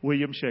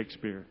 William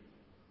Shakespeare.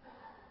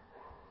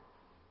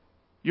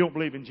 You don't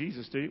believe in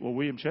Jesus, do you? Well,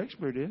 William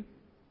Shakespeare did.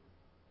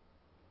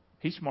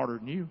 He's smarter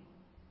than you.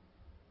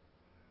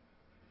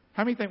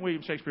 How many think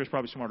William Shakespeare is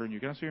probably smarter than you?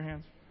 Can I see your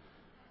hands?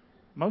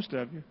 Most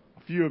of you.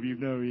 A few of you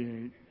know he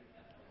ain't.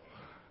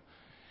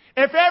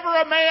 If ever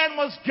a man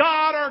was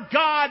God or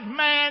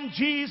God-man,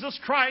 Jesus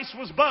Christ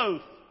was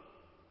both.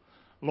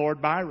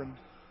 Lord Byron.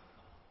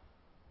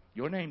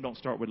 Your name don't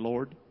start with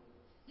Lord.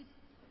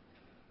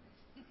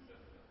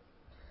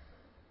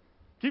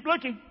 Keep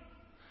looking.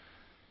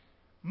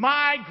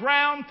 My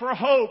ground for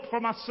hope for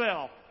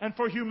myself and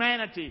for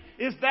humanity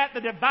is that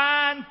the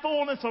divine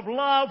fullness of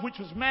love which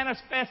was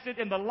manifested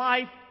in the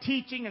life,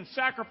 teaching, and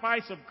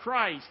sacrifice of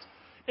Christ,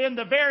 in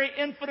the very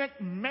infinite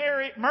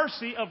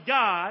mercy of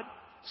God,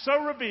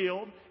 so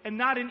revealed, and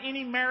not in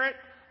any merit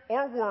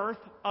or worth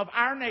of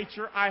our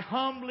nature, I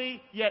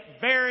humbly yet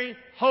very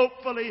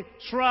hopefully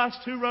trust.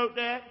 Who wrote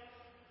that?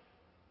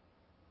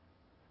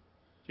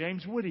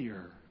 James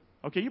Whittier.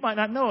 Okay, you might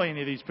not know any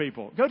of these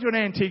people. Go to an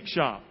antique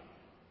shop.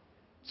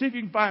 See if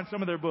you can find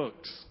some of their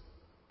books.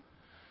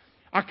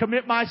 I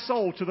commit my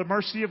soul to the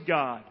mercy of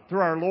God through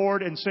our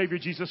Lord and Savior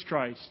Jesus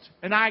Christ.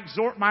 And I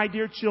exhort my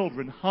dear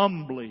children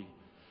humbly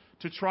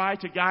to try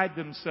to guide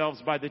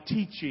themselves by the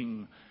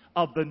teaching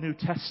of the New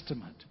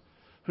Testament.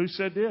 Who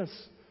said this?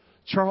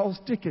 Charles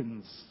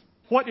Dickens.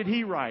 What did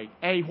he write?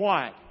 A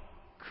what?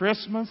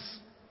 Christmas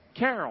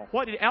Carol.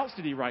 What else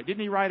did he write?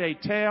 Didn't he write A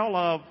Tale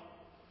of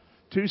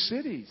Two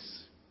Cities?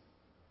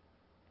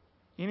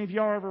 Any of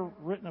y'all ever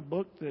written a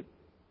book that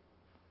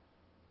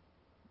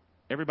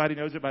everybody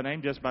knows it by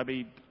name just by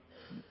being...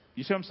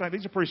 You see what I'm saying?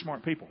 These are pretty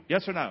smart people.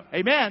 Yes or no?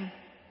 Amen.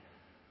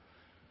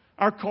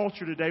 Our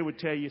culture today would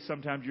tell you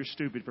sometimes you're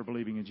stupid for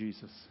believing in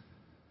Jesus.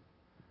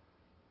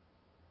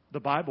 The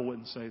Bible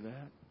wouldn't say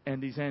that.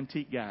 And these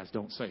antique guys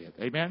don't say it.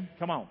 Amen?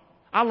 Come on.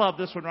 I love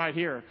this one right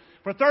here.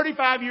 For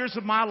 35 years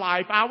of my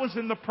life, I was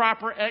in the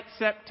proper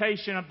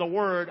acceptation of the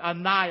word a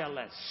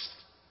nihilist.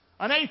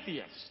 An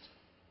atheist.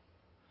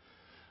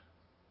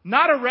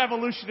 Not a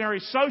revolutionary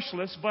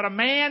socialist, but a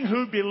man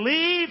who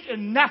believed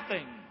in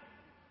nothing.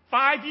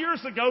 5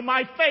 years ago,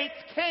 my faith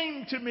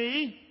came to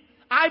me.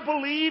 I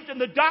believed in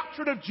the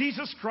doctrine of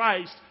Jesus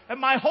Christ, and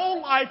my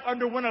whole life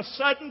underwent a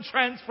sudden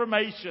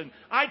transformation.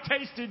 I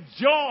tasted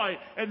joy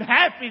and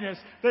happiness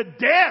that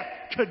death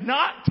could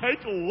not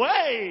take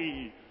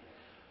away.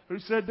 Who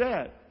said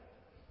that?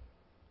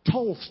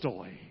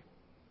 Tolstoy.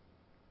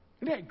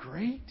 Isn't that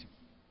great?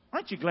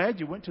 Aren't you glad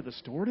you went to the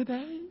store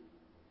today?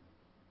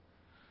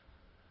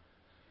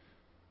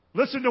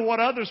 Listen to what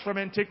others from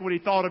antiquity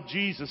thought of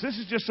Jesus. This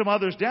is just some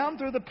others down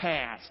through the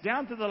past,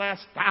 down through the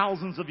last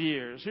thousands of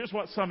years. Here's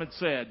what some had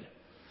said.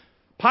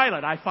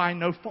 Pilate, I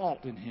find no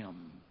fault in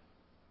him.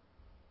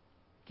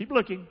 Keep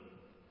looking.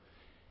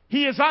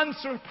 He is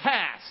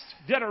unsurpassed.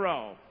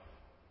 Diderot.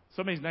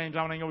 Some of these names I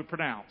don't even know how to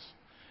pronounce.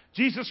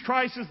 Jesus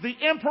Christ is the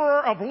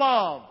emperor of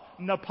love.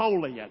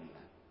 Napoleon.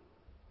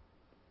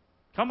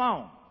 Come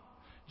on.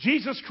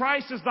 Jesus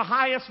Christ is the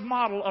highest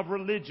model of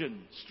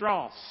religion.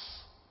 Strauss.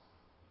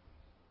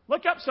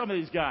 Look up some of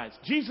these guys.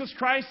 Jesus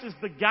Christ is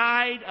the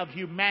guide of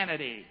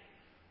humanity.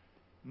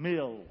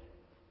 Mill.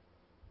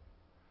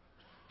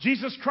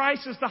 Jesus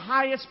Christ is the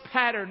highest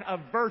pattern of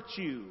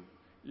virtue.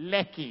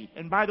 Lecky.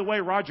 And by the way,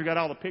 Roger got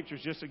all the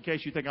pictures just in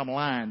case you think I'm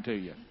lying to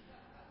you.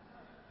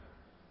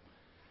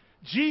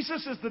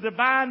 Jesus is the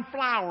divine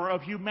flower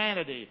of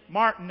humanity.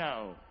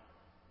 Martineau.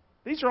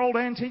 These are old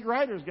antique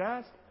writers,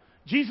 guys.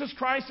 Jesus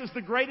Christ is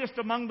the greatest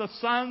among the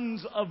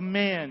sons of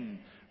men.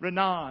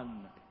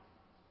 Renan.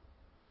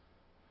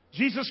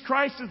 Jesus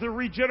Christ is the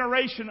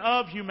regeneration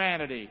of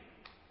humanity.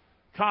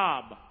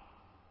 Cobb.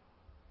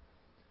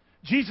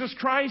 Jesus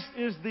Christ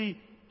is the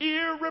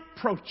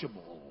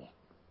irreproachable.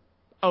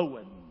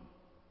 Owen.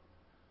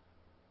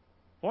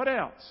 What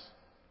else?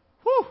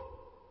 Whew,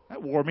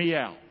 that wore me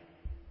out.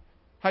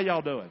 How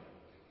y'all doing?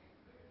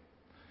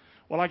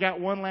 Well, I got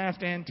one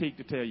last antique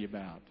to tell you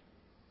about.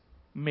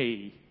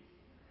 Me.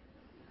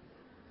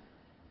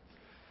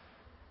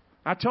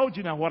 I told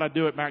you now what I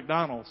do at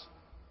McDonald's.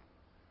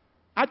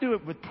 I do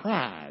it with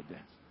pride.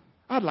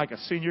 I'd like a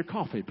senior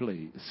coffee,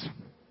 please.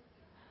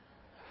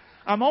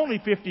 I'm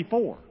only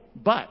 54,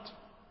 but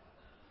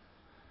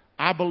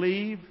I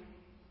believe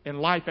in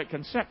life at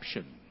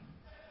conception.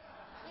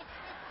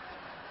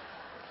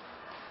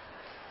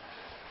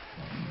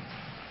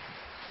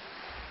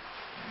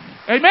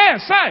 Amen.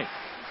 Say.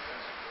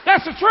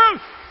 That's the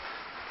truth.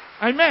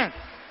 Amen.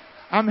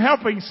 I'm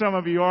helping some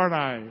of you, aren't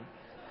I?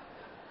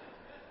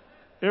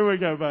 Here we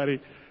go, buddy.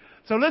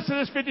 So listen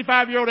to this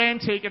 55-year-old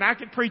antique, and I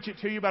could preach it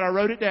to you, but I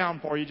wrote it down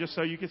for you just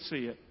so you could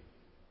see it.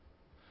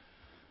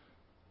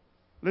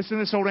 Listen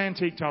to this old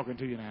antique talking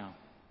to you now.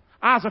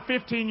 I was a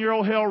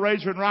 15-year-old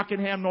hell-raiser in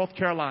Rockingham, North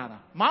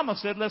Carolina. Mama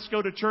said, let's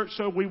go to church,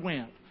 so we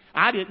went.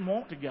 I didn't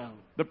want to go.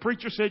 The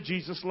preacher said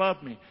Jesus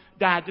loved me,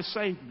 died to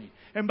save me.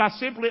 And by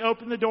simply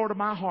opening the door to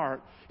my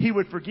heart, He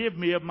would forgive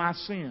me of my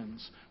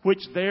sins,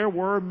 which there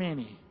were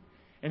many.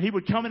 And He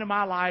would come into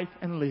my life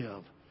and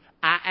live.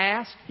 I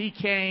asked, He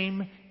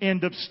came,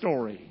 end of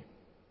story.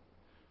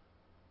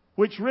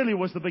 Which really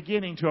was the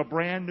beginning to a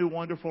brand new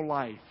wonderful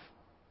life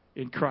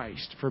in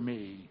Christ for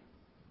me.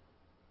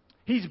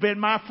 He's been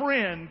my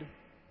friend.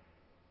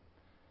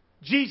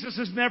 Jesus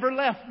has never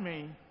left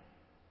me.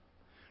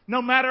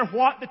 No matter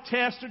what the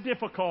test or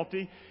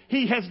difficulty,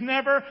 He has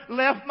never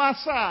left my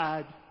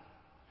side.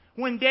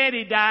 When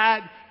Daddy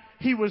died,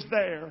 He was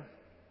there.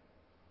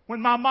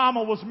 When my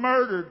mama was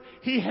murdered,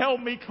 He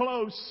held me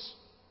close.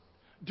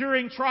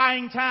 During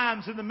trying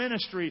times in the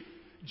ministry,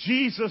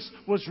 Jesus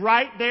was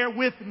right there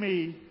with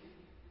me.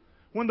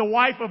 When the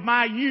wife of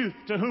my youth,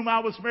 to whom I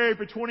was married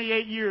for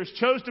 28 years,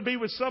 chose to be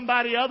with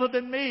somebody other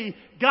than me,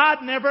 God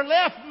never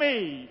left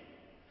me.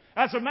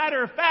 As a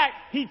matter of fact,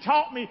 He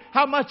taught me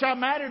how much I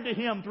mattered to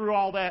Him through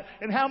all that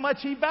and how much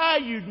He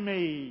valued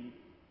me.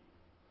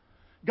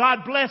 God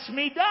blessed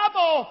me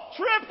double,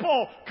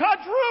 triple,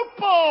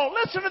 quadruple.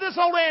 Listen to this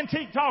old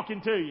antique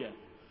talking to you.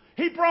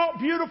 He brought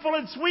beautiful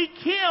and sweet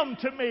Kim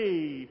to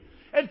me.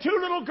 And 2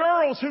 little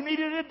girls who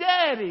needed a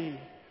daddy.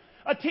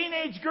 A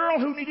teenage girl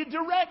who needed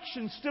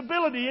direction,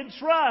 stability, and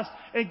trust.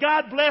 And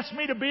God blessed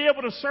me to be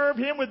able to serve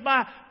Him with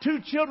my 2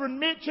 children,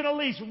 Mitch and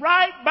Elise,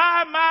 right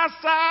by my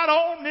side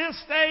on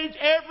this stage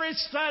every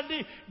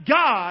Sunday.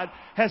 God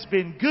has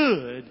been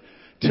good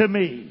to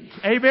me.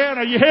 Amen?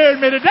 Are you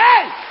hearing me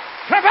today?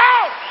 Come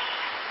on!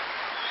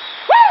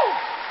 Woo!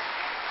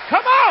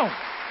 Come on!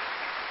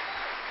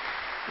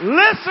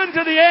 Listen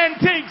to the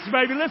antiques,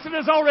 baby. Listen to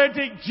this old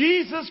antique.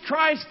 Jesus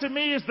Christ to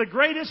me is the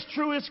greatest,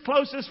 truest,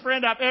 closest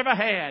friend I've ever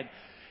had.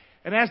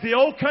 And as the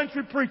old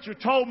country preacher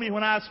told me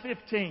when I was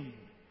 15,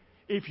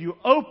 if you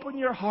open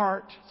your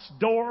heart's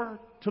door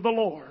to the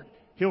Lord,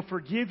 He'll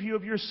forgive you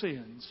of your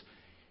sins.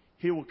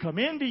 He will come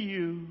into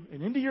you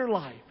and into your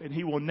life, and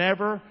He will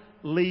never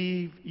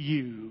leave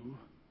you.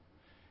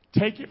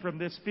 Take it from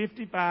this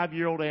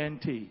 55-year-old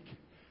antique.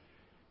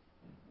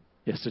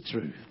 It's the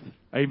truth.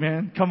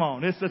 Amen. Come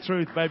on. It's the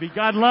truth, baby.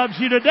 God loves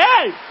you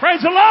today.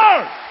 Praise the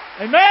Lord.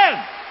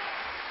 Amen.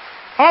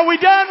 Are we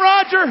done,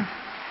 Roger?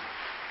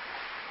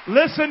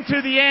 Listen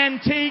to the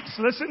antiques.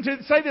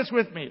 Say this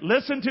with me.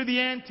 Listen to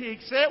the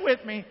antiques. Say it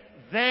with me.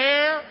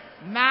 They're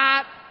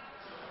not.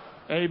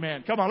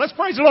 Amen. Come on. Let's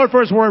praise the Lord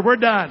for His word. We're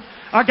done.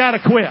 I got to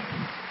quit.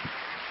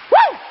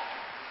 Woo!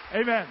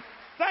 Amen.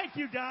 Thank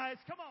you, guys.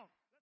 Come on.